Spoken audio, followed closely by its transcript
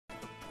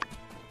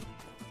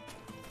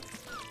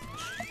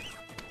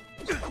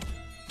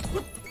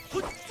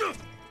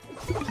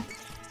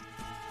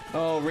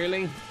Oh,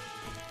 really?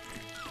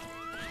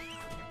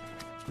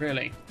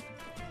 Really?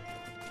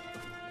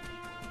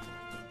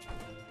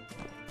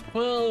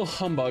 Well,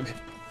 humbug.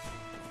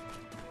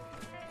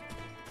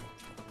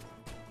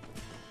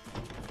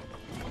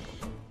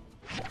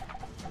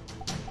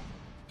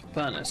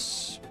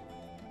 Furnace.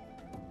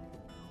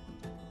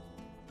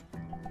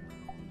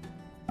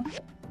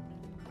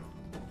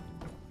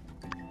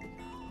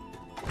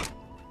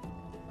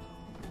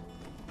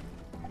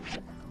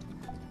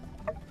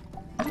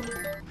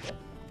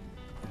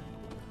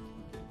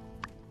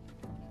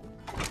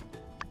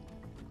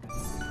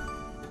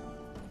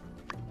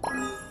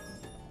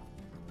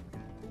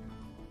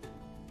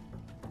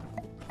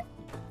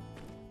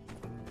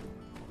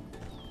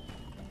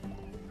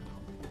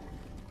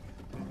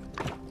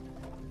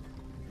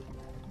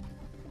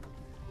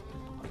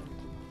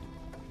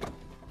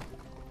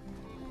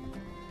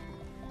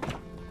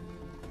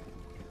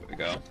 There we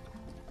go.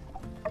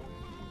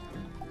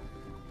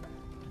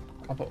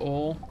 Copper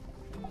ore.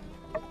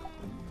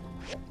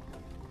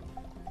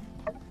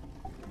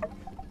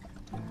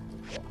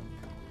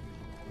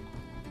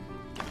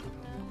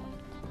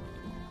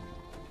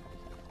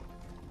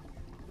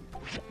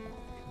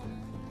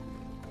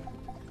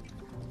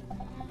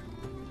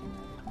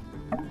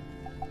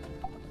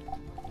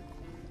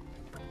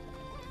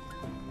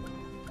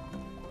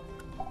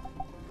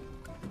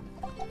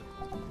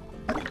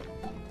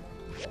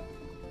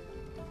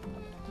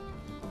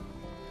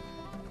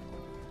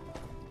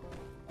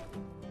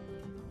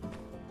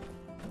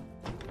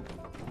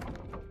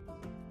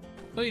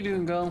 What are you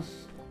doing, girl?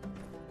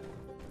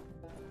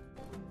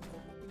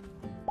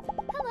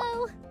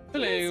 Hello.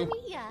 Hello. Nice to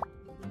meet ya.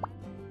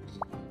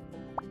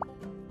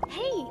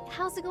 Hey,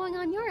 how's it going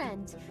on your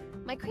end?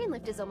 My crane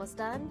lift is almost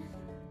done.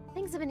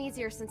 Things have been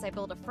easier since I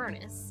built a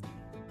furnace.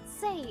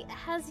 Say,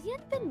 has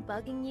Yin been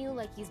bugging you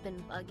like he's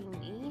been bugging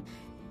me?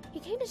 He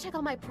came to check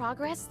on my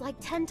progress like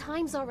 10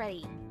 times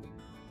already.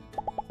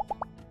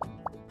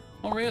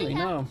 Oh, really?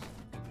 Yeah. No.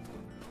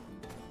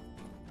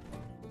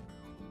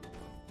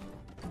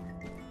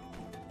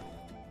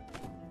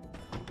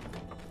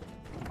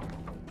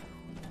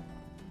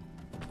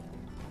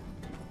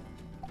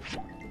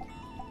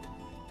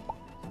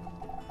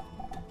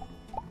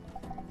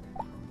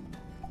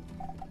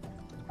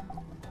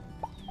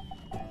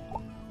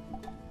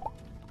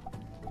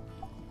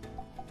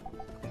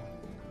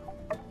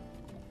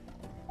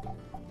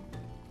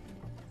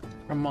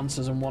 From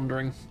monsters and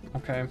wandering.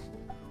 Okay.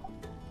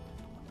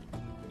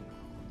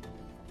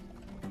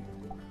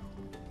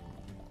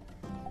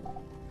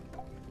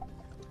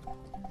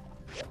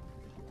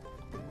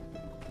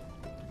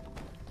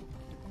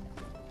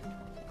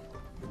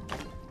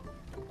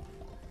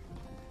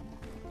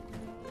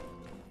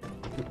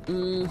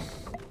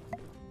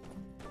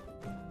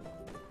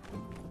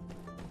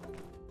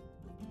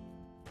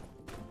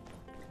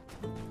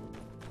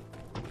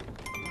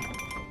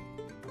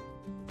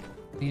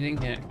 Eating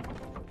here.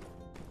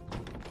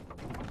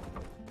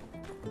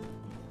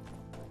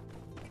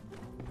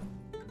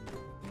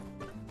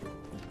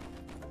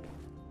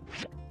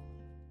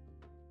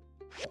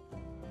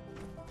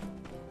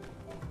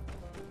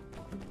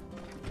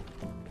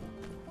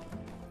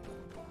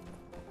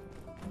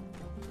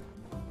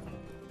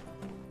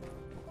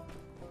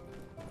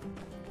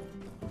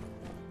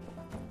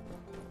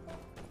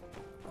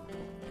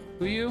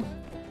 Who are you?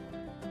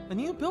 A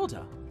new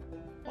builder?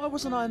 Why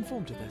wasn't I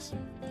informed of this?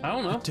 I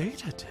don't know. A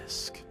data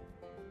disk.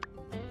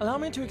 Allow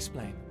me to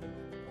explain.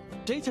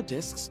 Data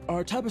disks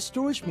are a type of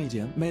storage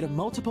medium made of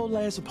multiple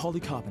layers of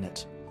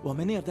polycarbonate. While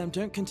many of them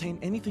don't contain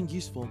anything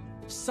useful,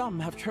 some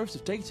have troves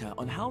of data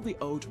on how the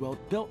old world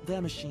built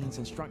their machines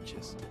and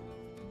structures.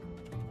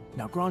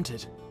 Now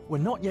granted, we're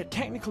not yet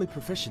technically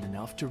proficient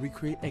enough to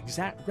recreate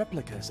exact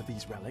replicas of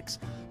these relics,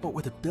 but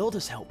with the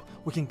builder's help,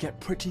 we can get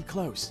pretty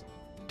close.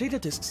 Data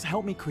disks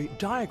help me create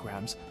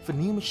diagrams for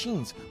new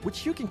machines,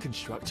 which you can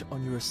construct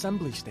on your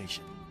assembly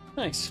station.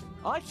 Nice.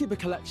 I keep a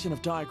collection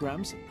of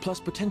diagrams, plus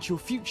potential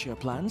future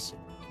plans,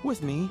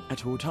 with me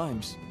at all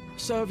times.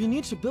 So if you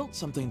need to build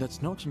something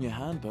that's not in your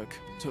handbook,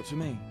 talk to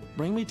me.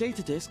 Bring me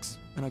data disks,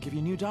 and I'll give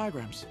you new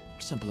diagrams.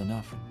 Simple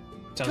enough.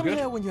 Sounds Come good.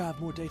 here when you have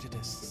more data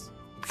disks.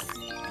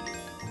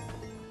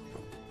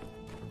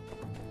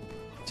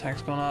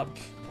 Attack's gone up.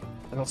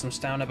 I got some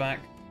stamina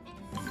back.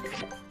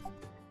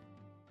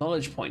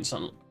 Knowledge points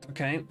on.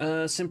 Okay.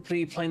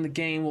 Simply playing the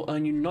game will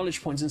earn you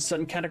knowledge points in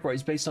certain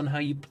categories based on how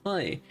you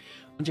play.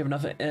 Once you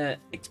have enough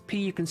XP,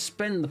 you can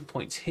spend the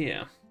points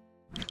here.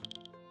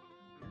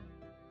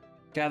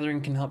 Gathering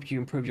can help you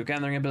improve your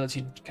gathering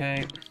ability.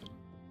 Okay.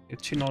 You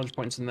have 2 knowledge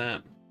points in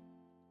that.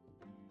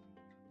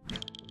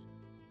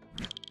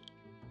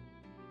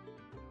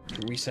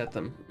 Reset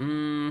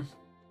them.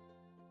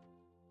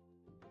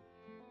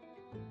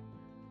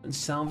 And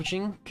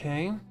salvaging.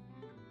 Okay.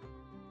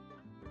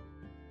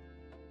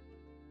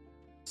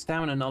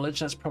 Stamina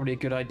knowledge, that's probably a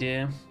good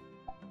idea.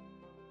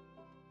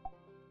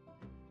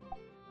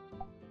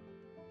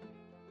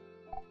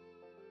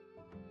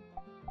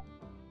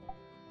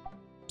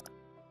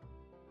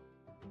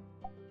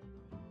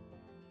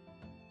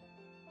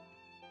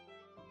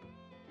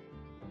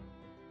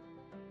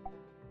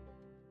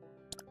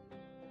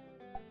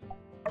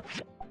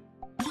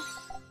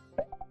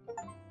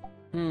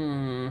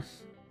 Hmm.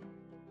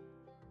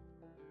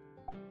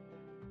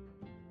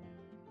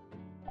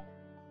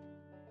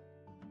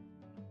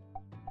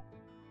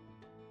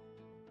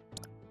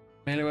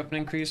 Melee weapon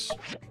increase?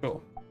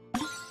 Sure.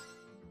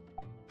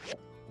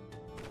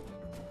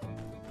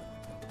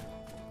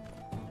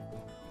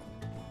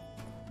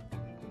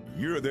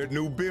 You're that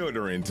new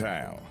builder in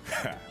town.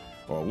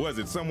 Or was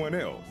it someone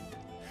else?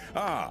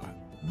 Ah,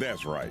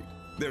 that's right.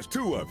 There's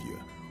two of you.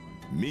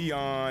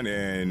 Mion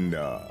and,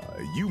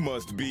 you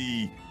must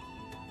be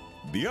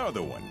the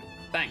other one.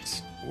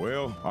 Thanks.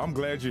 Well, I'm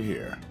glad you're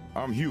here.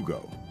 I'm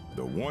Hugo,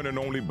 the one and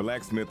only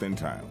blacksmith in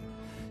town.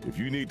 If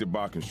you need to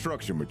buy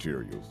construction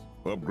materials,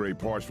 upgrade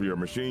parts for your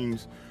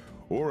machines,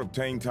 or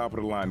obtain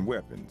top-of-the-line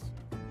weapons,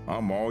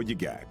 I'm all you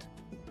got.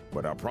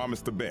 But I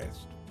promise the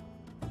best.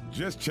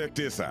 Just check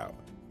this out.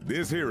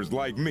 This here is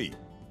like me,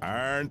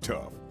 iron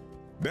tough.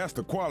 That's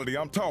the quality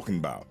I'm talking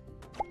about.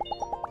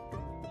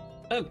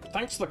 Oh,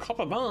 thanks for the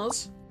copper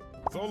bars.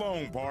 So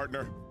long,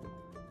 partner.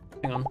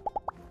 Hang on.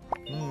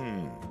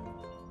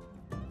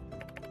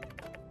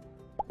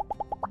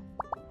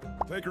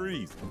 Take her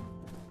easy.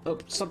 Oh,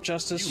 sup,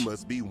 Justice. You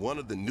must be one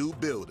of the new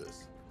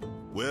builders.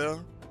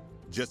 Well,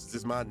 justice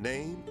is my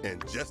name,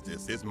 and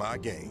justice is my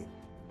game.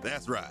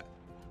 That's right.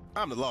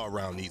 I'm the law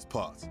around these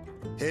parts.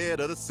 Head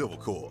of the Civil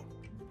Corps.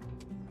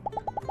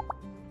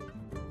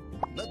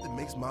 Nothing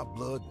makes my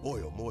blood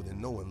boil more than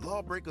knowing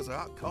lawbreakers are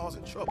out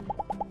causing trouble.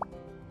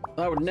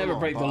 I would never Come on,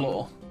 break the partner.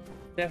 law.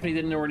 Definitely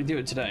didn't already do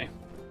it today.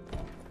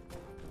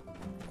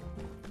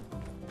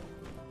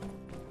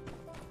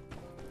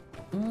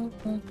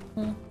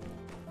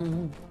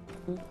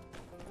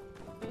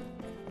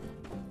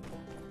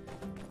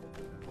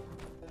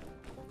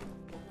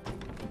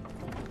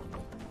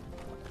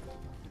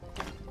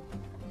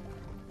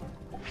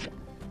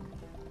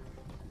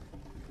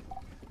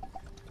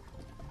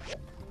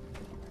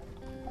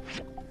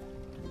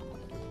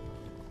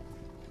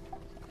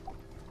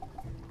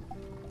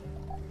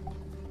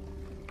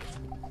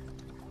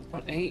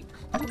 What, 8?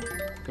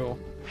 Cool.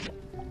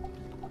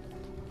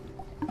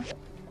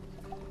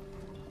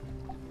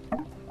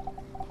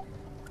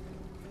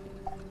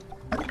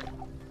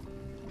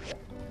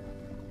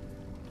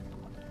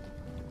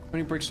 How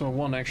many bricks do I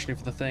want actually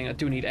for the thing? I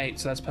do need 8,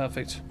 so that's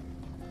perfect.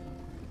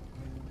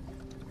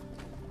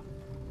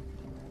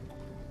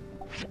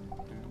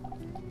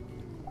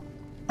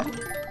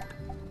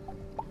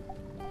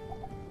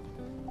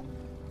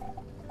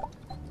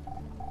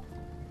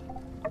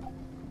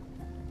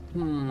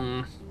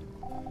 Hmm.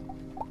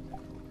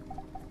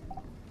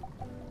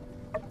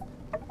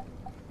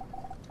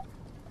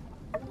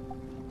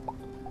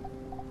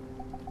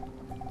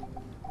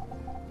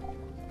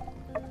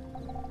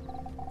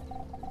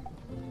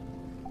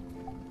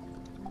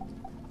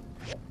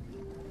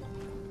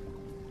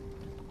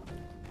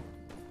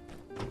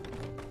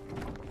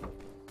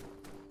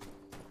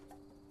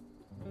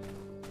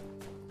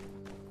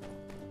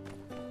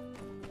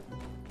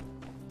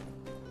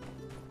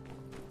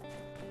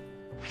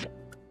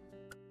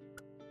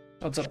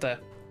 What's up there?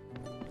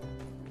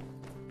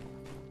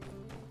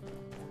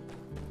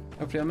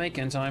 Hopefully I'll make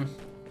it in time.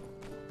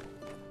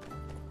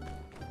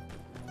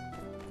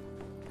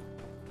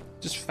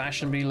 Just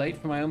fashionably late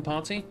for my own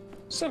party?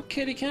 Sup,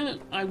 kitty cat?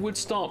 I would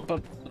stop,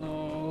 but...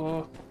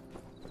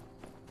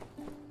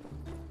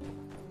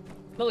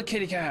 Another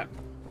kitty cat!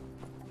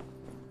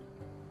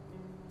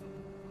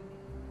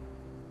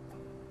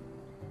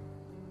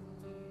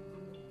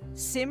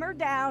 Simmer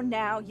down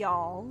now,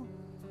 y'all.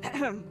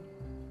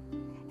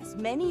 As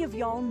many of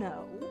y'all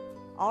know,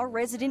 our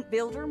resident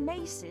builder,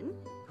 Mason,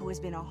 who has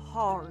been a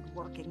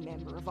hard-working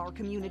member of our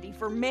community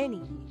for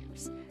many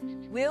years,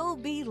 will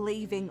be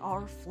leaving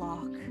our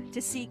flock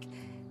to seek,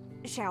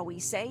 shall we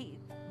say,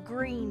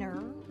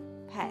 greener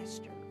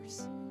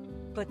pastures.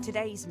 But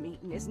today's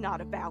meeting is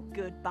not about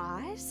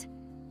goodbyes.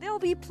 There'll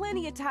be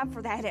plenty of time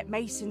for that at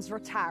Mason's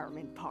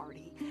retirement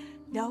party.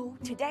 No,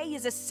 today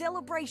is a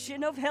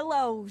celebration of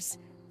hellos.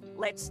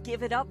 Let's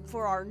give it up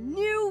for our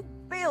new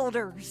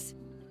builders.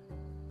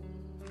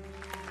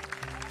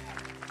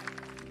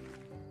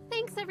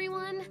 Thanks,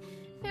 everyone.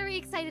 Very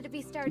excited to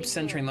be starting Keep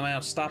centering here. them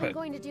out, stop I'm it.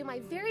 going to do my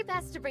very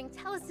best to bring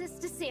Telesis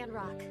to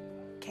Sandrock.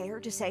 Care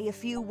to say a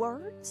few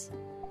words?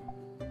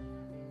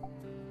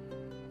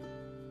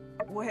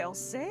 Well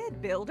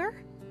said,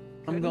 Builder.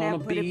 I'm Couldn't gonna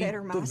have put it be better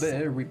the myself.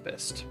 very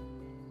best.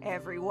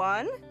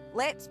 Everyone,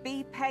 let's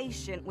be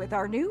patient with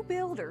our new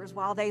builders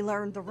while they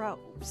learn the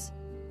ropes.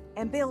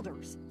 And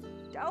builders,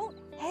 don't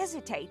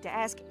hesitate to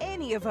ask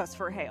any of us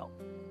for help.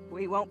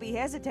 We won't be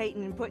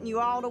hesitating in putting you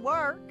all to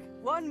work.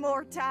 One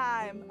more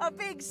time, a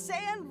big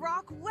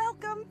Sandrock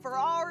welcome for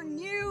our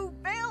new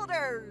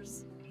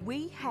builders.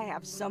 We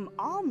have some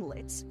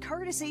omelets,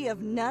 courtesy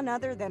of none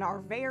other than our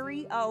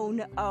very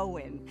own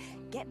Owen.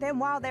 Get them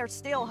while they're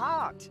still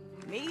hot.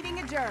 Meeting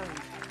adjourned.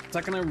 Is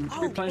that gonna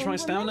replenish and my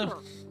stamina?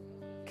 remember,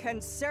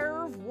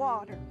 conserve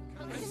water.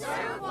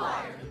 Conserve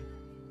water.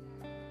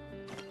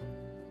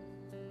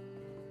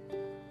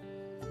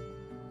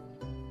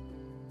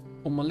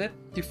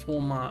 Omelette de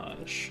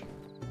fromage.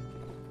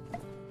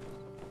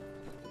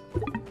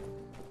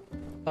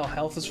 Oh,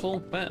 health is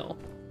full? Well.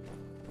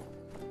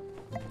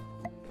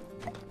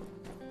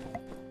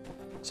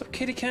 What's up,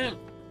 kitty cat?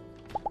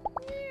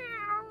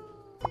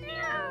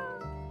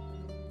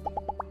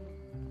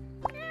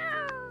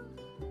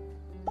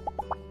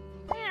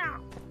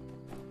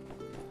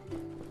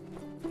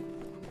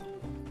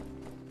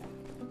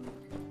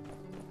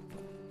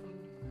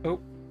 Oh.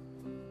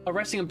 Oh,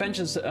 resting on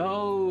benches.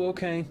 Oh,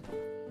 okay.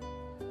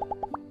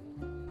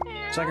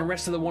 So I can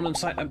rest at the one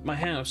inside at my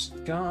house.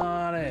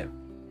 Got it.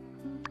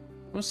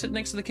 I'm gonna sit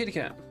next to the kitty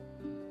cat.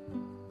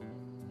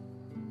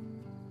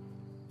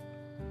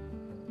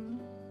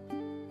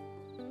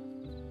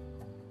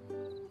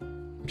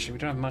 Actually, we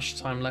don't have much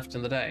time left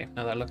in the day,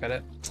 now that I look at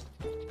it.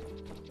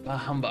 Ah,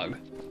 humbug.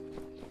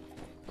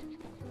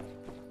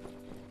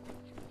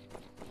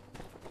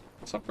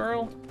 What's up,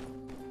 girl?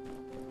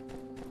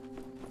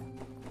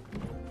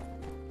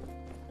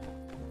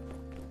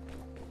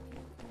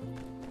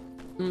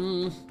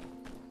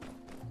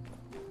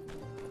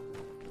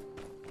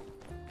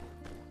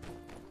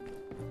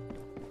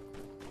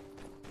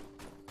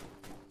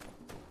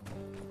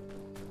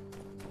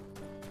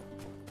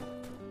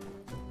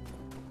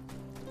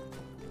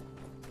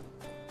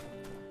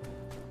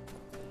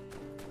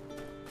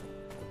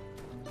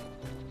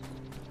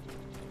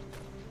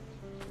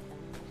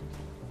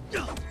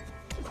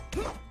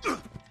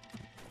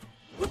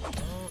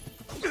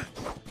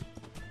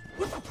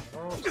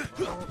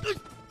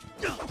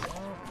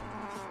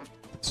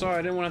 Sorry,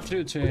 I didn't want to have to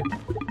do it to you.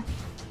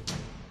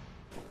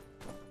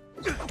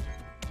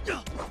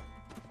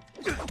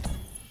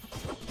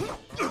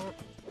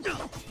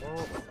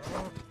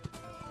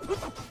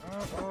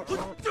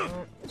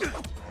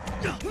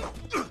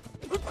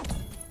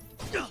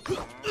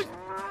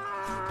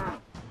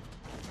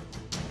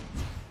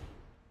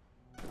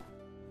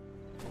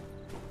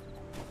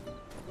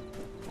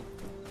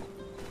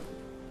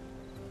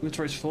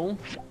 Inventory's full.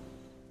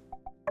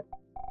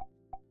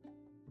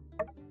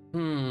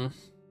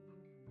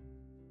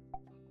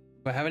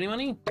 Do I have any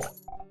money?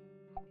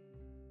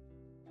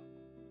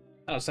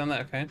 Oh, sound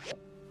that okay.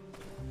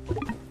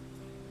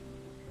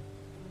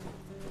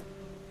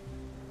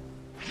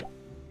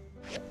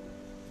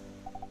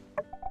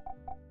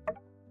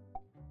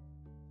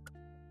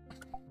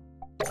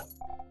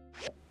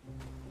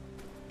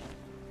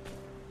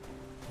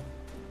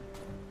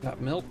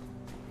 Got milk.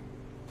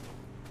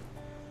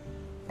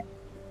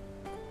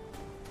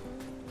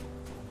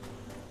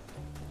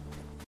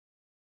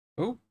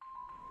 Oh.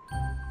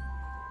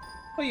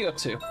 What are you up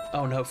to?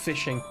 Oh no,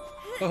 fishing.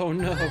 Oh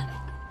no. Are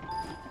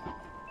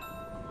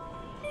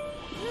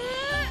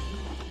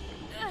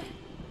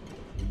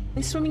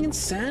you swimming in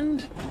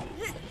sand?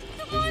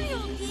 Come on, you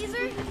old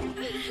geezer!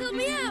 Help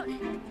me out!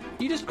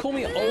 You just call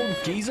me old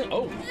geezer?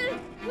 Oh.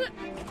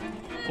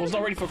 I was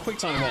not ready for a quick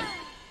time event.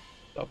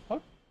 The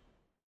fuck?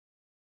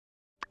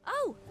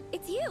 Oh,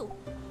 it's you.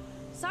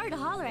 Sorry to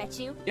holler at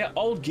you. Yeah,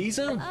 old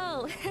geezer?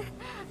 Oh,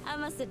 I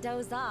must have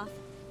dozed off.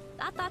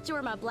 I thought you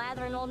were my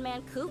blathering old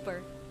man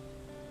Cooper.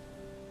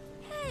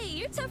 Hey,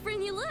 you're tougher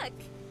than you look.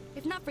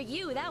 If not for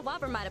you, that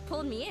whopper might have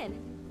pulled me in.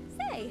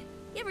 Say,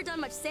 you ever done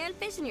much sand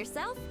fishing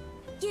yourself?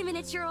 Giving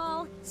it your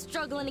all,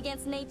 struggling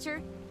against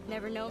nature,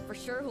 never known for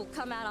sure who'll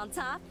come out on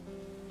top.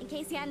 In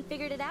case you hadn't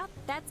figured it out,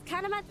 that's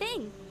kind of my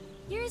thing.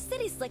 You're a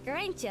city slicker,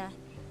 ain't ya?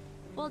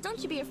 Well,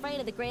 don't you be afraid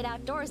of the great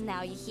outdoors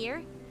now, you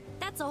hear?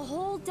 That's a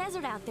whole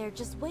desert out there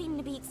just waiting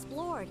to be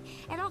explored,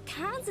 and all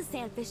kinds of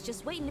sandfish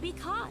just waiting to be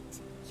caught.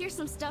 Here's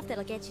some stuff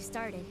that'll get you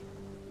started.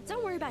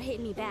 Don't worry about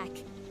hitting me back.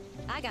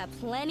 I got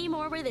plenty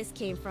more where this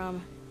came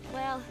from.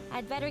 Well,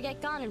 I'd better get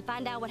gone and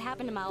find out what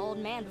happened to my old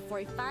man before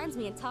he finds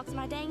me and talks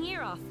my dang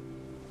ear off.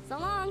 So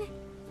long.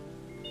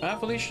 Bye,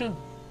 Felicia.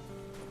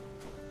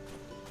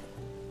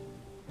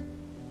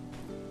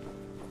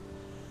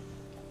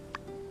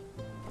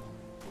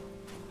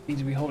 Need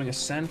to be holding a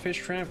sandfish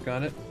trap,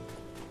 got it.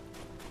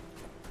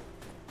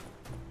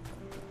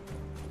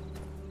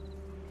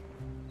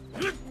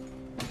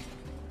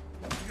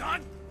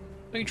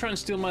 Are you trying to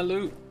steal my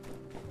loot?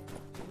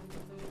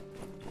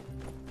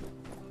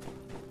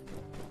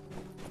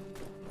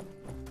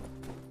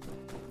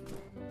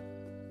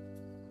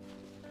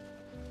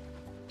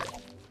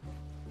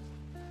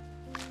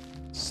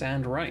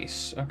 Sand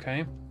rice,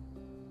 okay.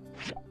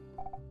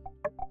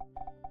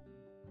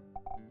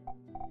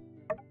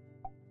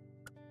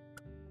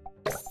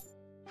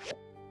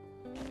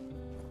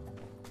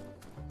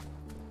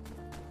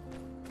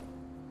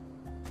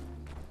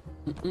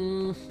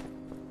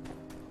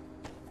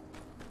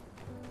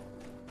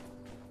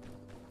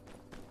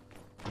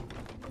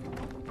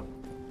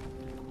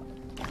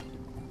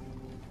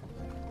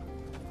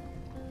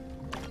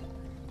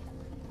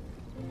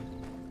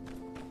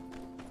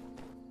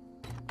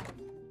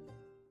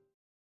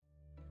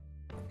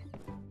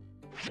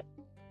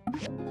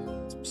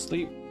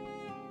 Sleep.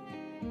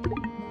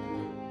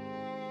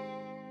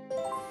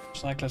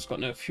 Cyclist's got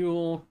no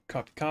fuel.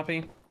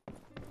 Copy.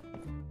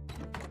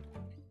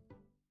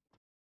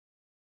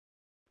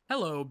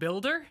 Hello,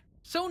 Builder.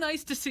 So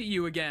nice to see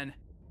you again.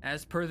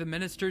 As per the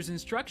minister's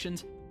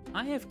instructions,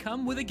 I have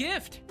come with a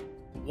gift.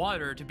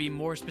 Water, to be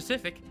more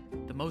specific,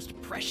 the most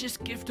precious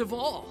gift of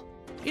all.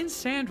 In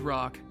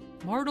Sandrock,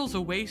 Martel's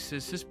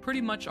Oasis is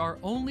pretty much our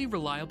only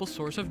reliable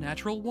source of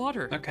natural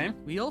water. Okay.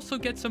 We also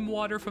get some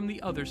water from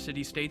the other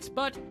city-states,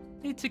 but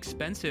it's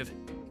expensive,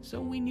 so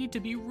we need to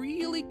be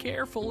really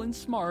careful and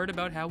smart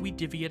about how we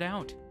divvy it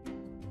out.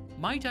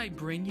 Might I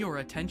bring your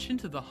attention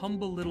to the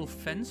humble little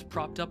fence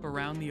propped up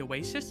around the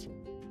oasis?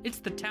 It's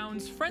the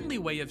town's friendly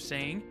way of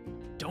saying,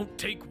 don't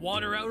take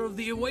water out of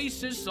the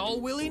oasis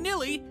all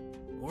willy-nilly,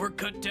 or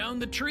cut down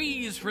the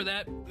trees for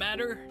that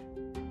matter.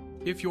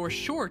 If you're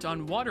short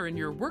on water in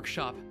your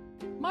workshop,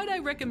 might I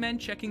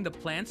recommend checking the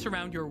plants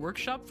around your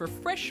workshop for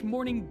fresh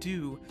morning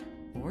dew,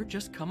 or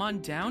just come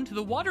on down to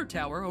the water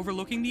tower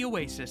overlooking the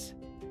oasis.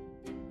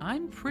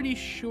 I'm pretty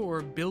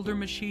sure builder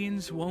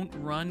machines won't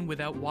run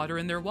without water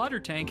in their water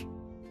tank,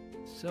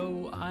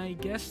 so I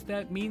guess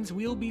that means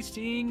we'll be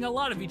seeing a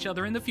lot of each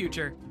other in the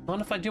future. Not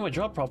if I do my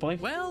job properly.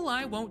 Well,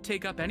 I won't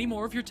take up any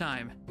more of your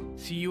time.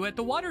 See you at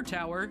the water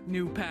tower,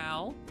 new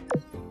pal.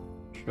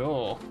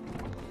 Sure.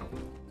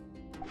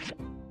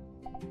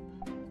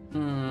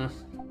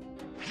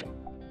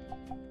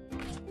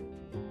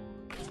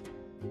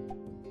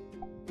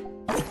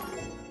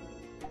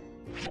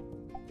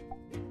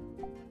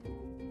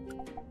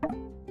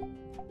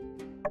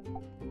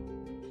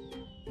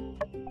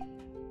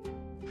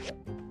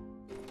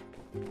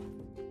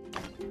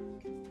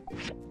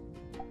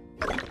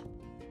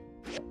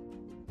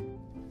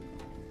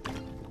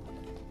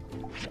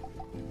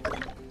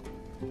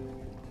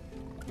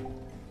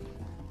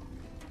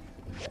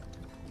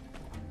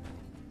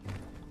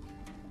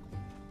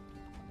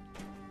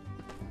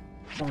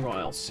 What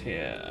else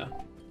here?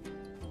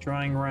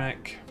 Drying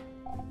rack.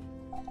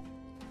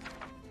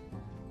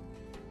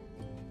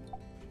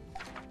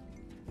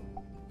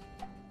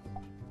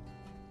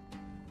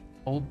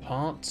 Old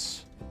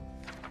parts.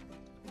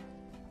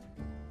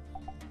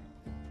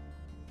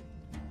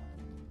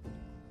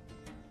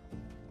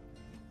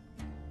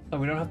 Oh,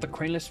 we don't have the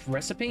crane list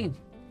recipe?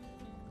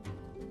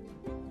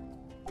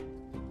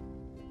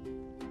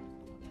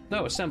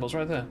 No, assembles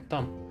right there.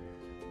 Done.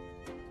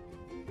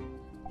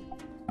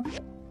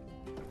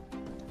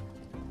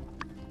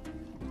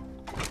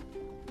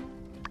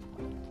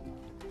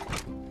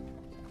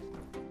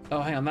 Oh,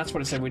 hang on, that's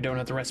what it said we don't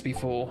have the recipe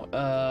for.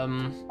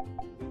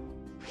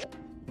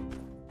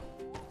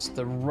 It's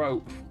the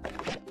rope.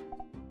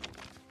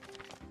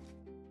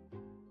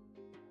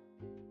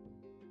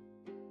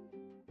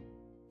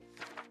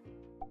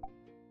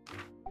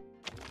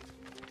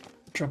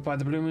 Drop by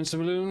the Blue Moon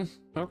Saloon.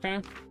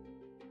 Okay.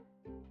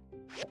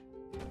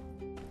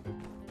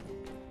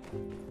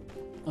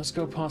 Let's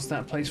go past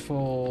that place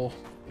for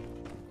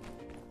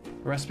the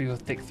recipe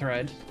with thick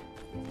thread,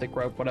 thick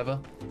rope, whatever.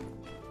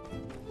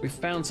 We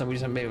found some, we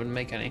just haven't been able to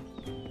make any.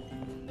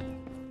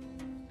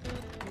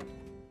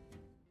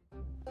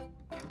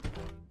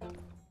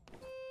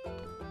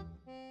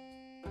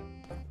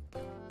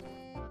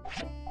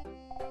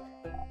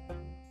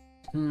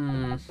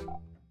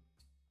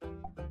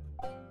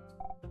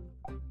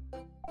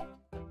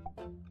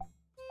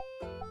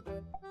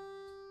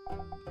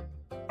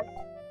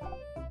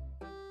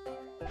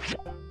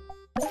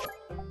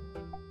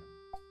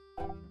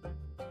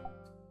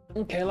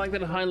 Okay, I like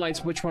that it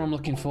highlights which one I'm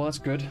looking for, that's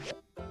good.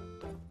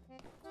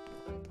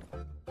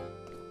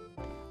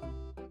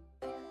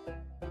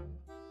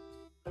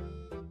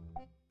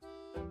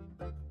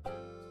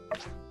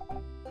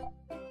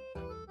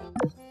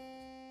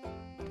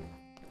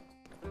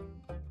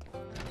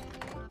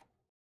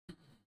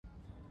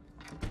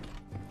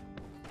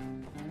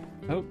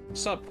 Oh,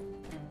 what's up?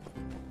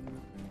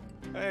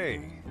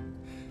 Hey,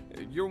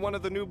 you're one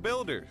of the new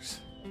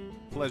builders.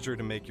 Pleasure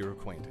to make your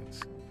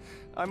acquaintance.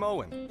 I'm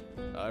Owen.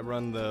 I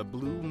run the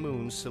Blue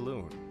Moon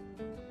Saloon.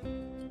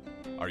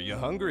 Are you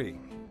hungry?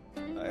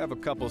 I have a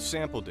couple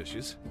sample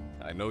dishes.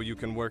 I know you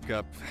can work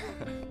up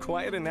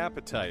quite an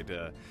appetite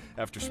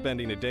after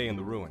spending a day in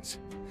the ruins.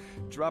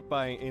 Drop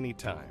by any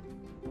time.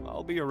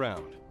 I'll be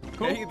around.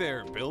 Cool. Hey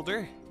there,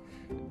 builder.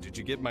 Did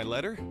you get my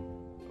letter?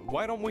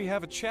 Why don't we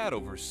have a chat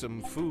over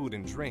some food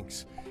and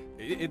drinks?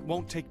 It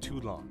won't take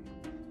too long.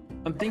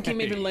 I'm thinking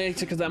maybe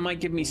later because that might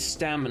give me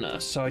stamina,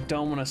 so I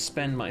don't want to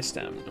spend my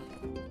stamina.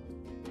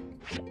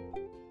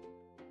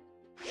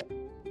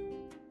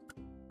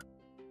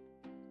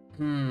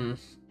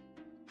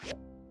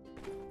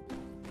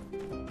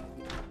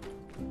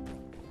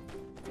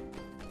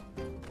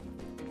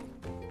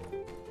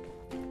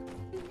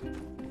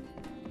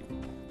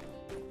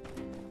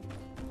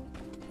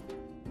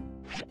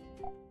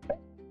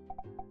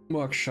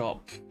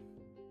 Workshop.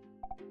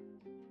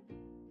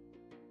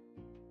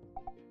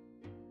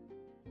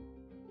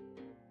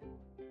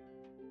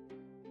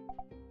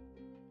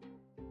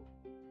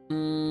 I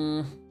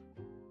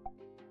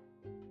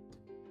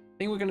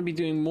think we're going to be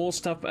doing more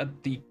stuff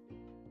at the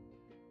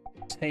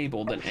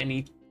table than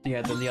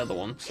than the other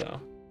one, so.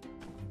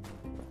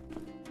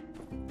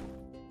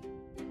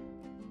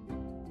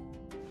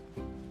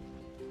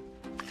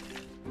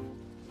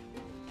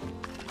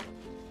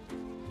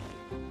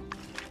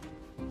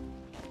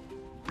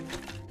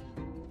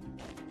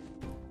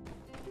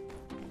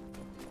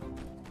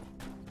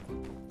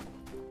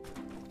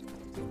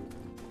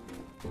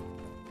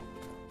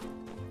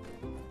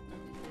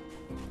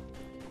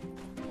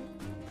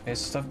 Okay,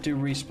 stuff do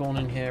respawn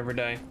in here every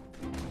day.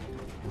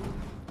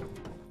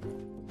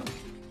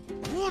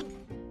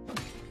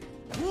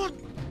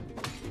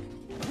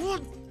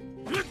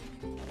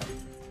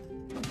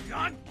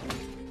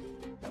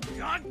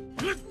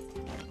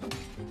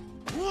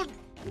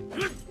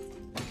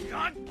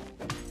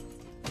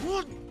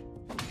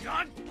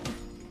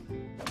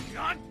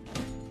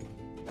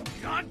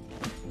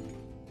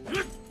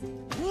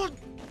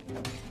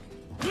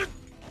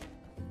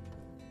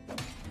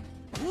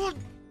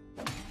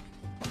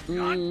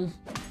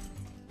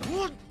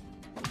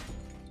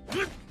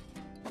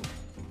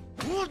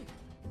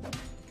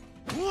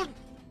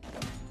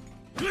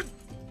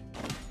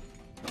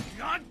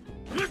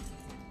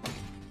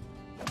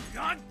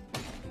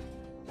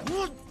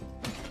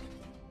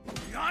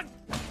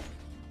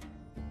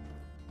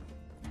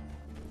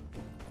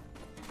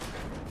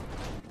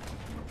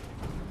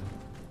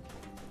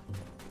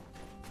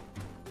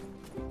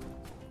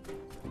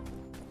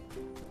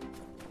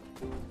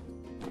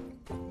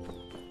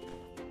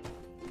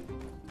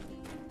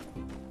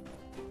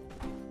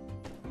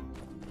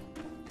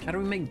 How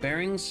do we make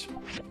bearings?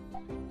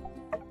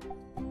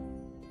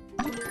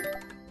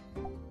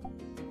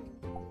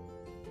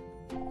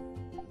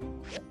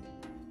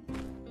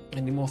 I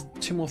need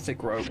two more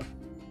thick rope.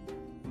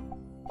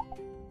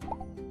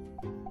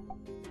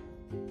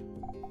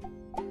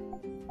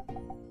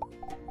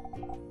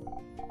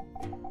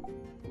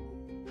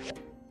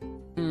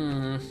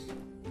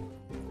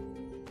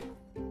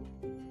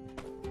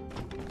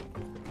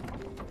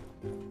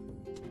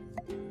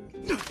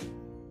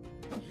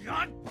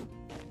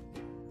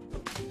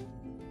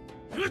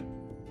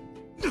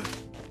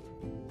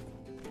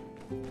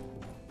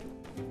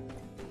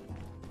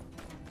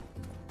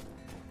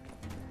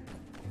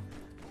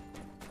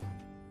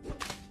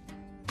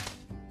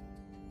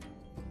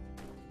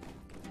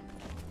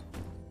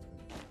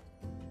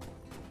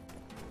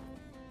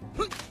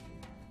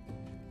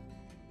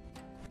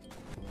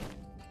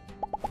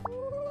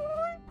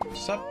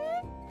 Sup,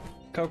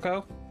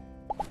 Coco?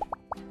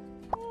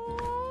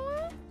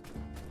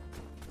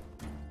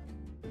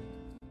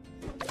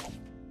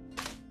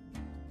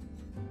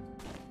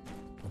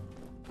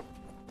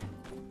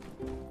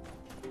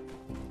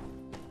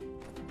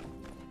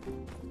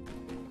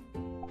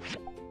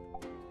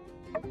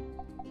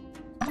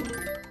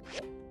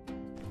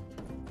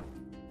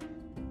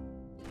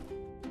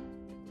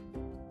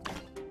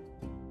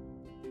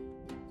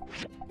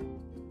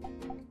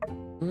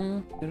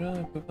 Get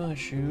up with my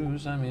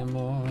shoes, I'm your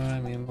boy,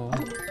 I'm your boy.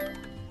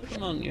 Put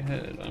them on your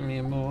head, I'm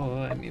your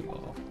boy, I'm your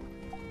boy.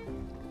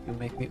 You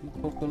make me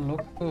loco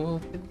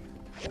loco,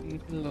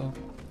 loco.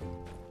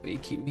 But you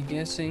keep me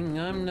guessing,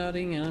 I'm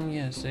nodding and I'm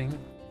guessing.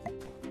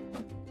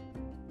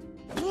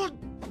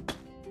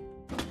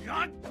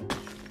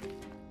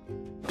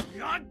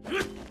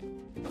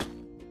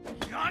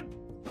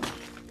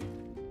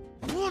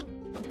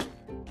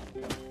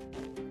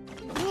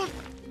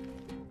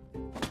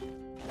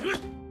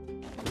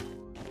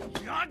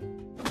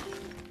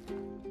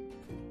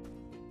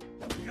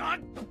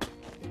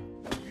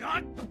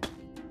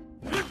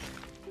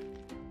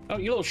 Oh,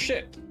 you little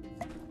shit.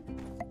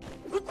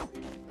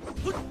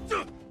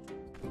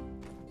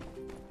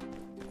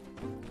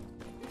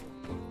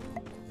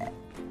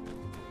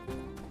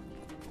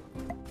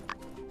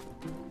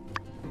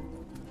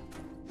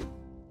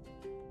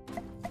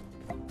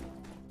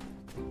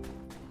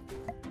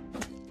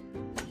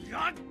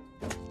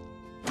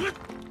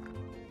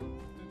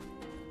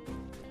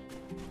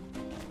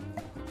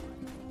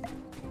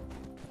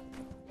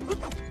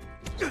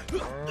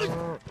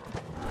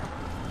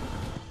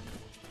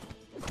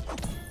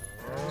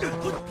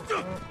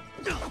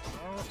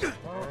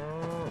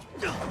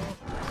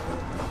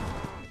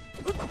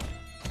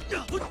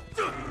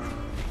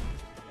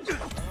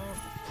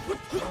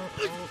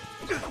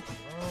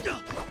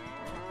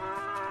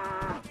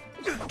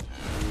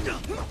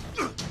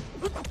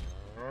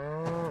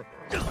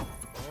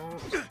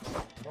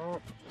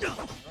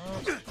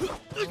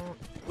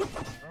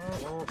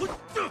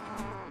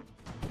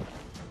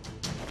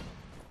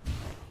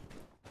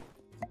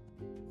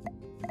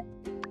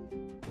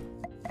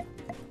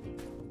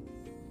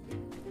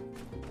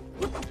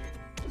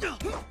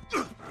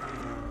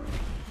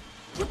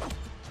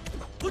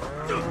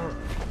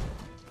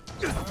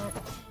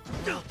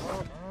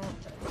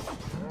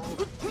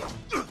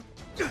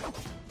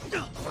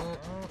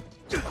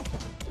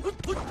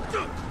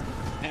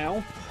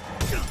 Ow.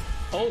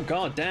 Oh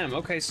god damn,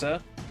 okay sir.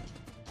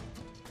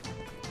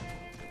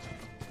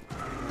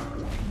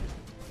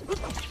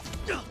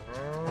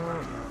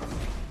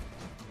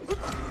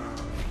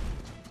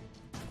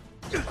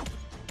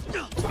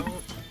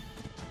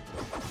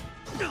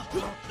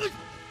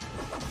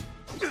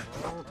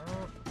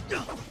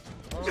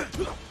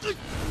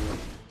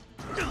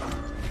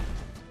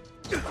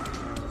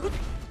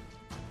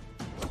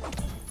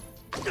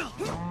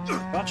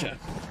 Gotcha.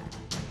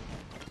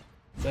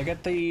 Did I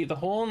get the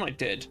horn? I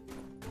did.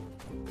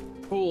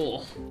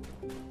 Cool.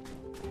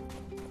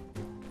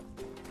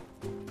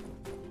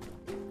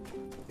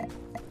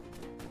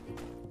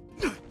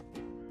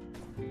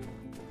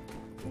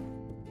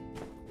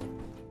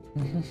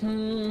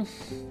 Mm-hmm.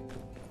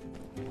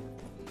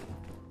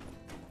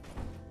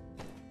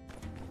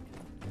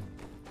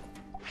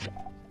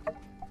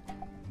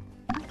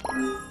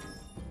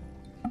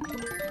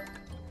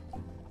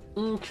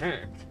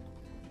 Okay.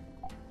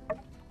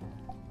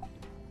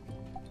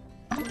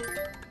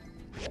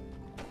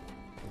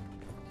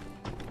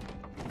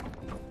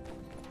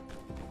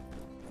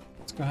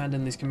 Let's go hand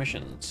in these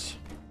commissions.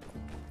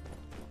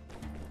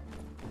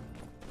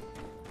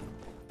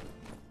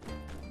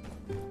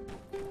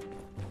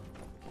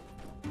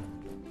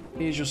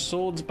 Here's your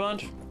swords,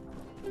 bud.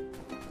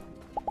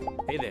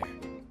 Hey there.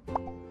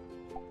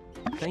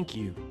 Thank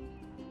you.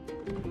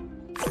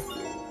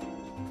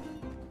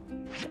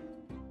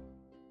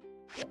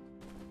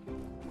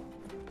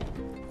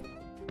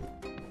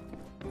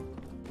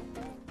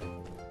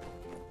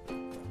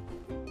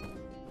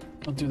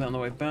 I'll do that on the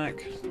way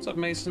back. What's up,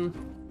 Mason?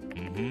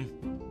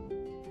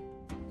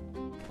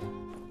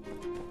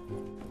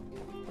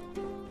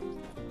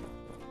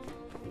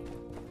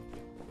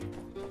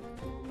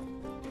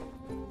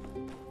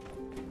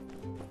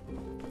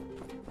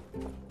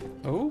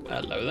 Oh,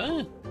 hello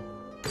there.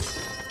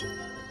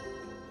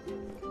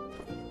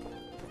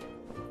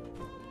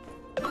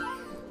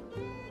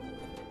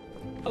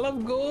 I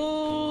love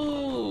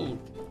gold.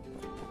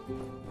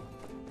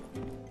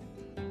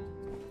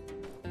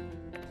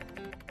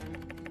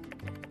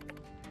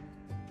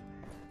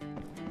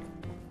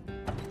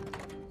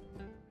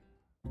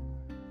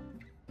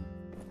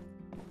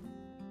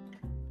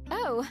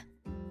 Oh,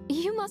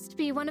 you must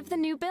be one of the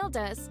new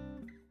builders.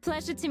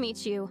 Pleasure to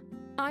meet you.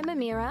 I'm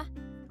Amira.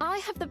 I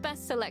have the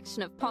best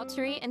selection of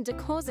pottery and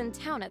decors in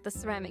town at the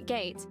Ceramic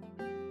Gate.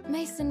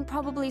 Mason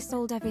probably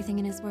sold everything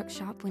in his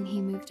workshop when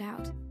he moved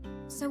out.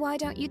 So why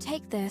don't you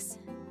take this?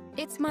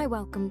 It's my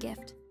welcome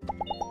gift.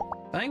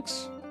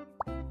 Thanks.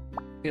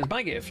 Here's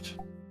my gift.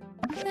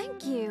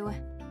 Thank you.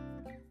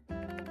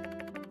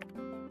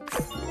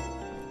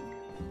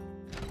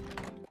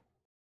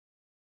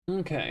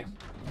 Okay.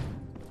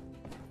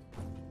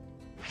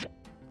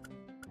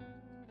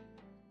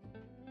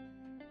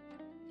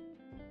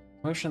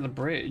 Motion of the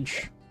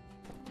bridge.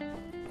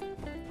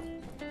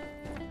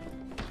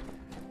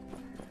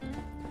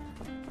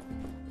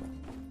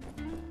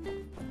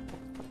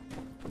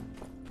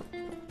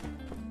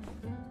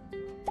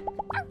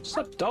 What's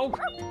up, dog?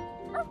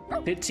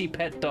 Itsy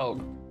pet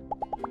dog.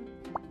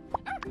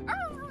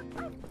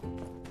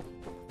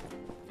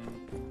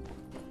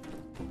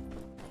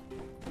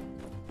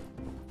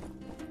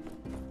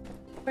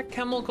 That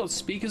camel got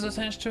speakers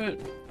attached to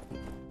it.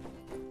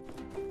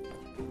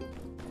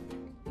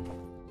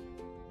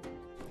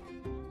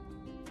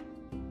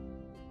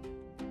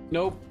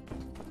 Nope.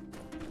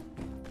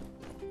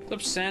 What's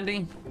up,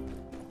 Sandy?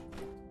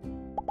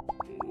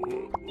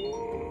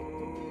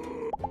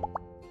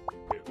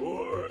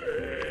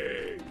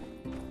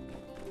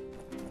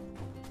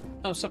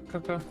 Oh, what's up,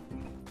 Coco?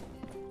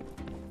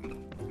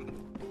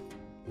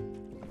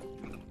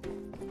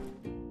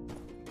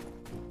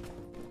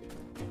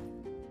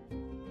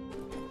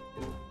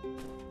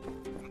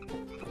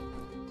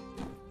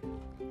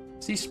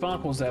 See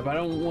Sparkles there, but I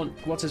don't want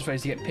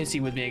what's-his-face to get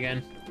pissy with me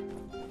again.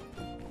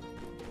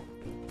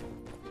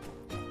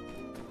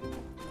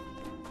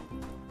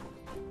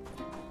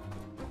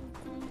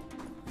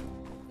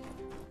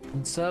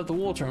 And serve the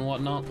water and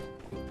whatnot.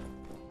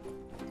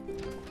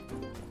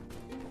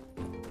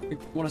 I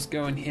want us to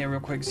go in here real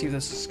quick, see if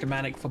there's a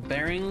schematic for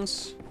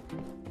bearings.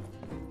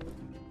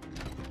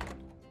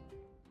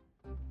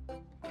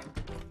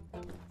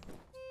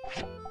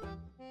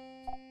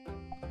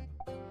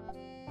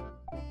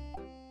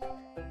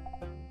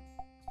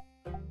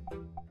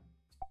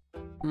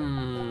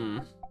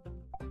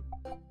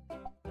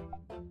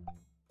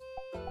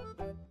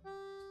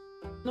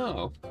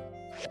 No.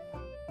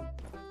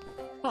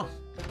 Huh.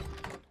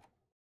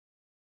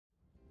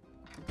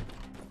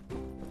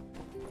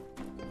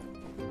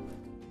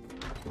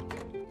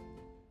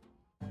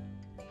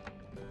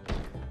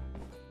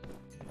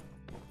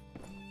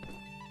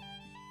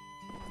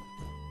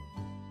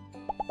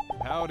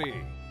 Howdy.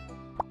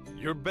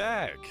 You're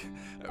back.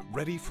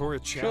 Ready for a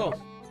chat? Sure.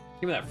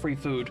 Give me that free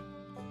food.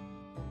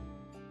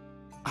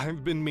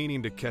 I've been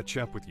meaning to catch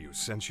up with you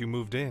since you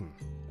moved in.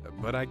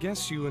 But I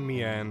guess you and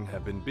Mianne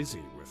have been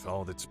busy with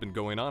all that's been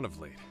going on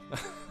of late.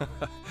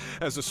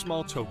 As a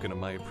small token of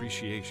my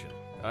appreciation,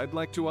 I'd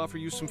like to offer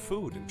you some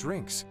food and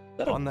drinks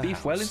That on the beef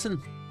house.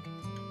 Wellington.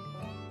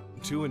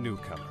 To a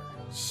newcomer,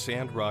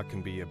 Sandrock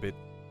can be a bit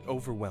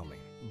overwhelming.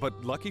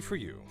 But lucky for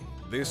you,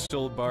 this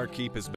old barkeep has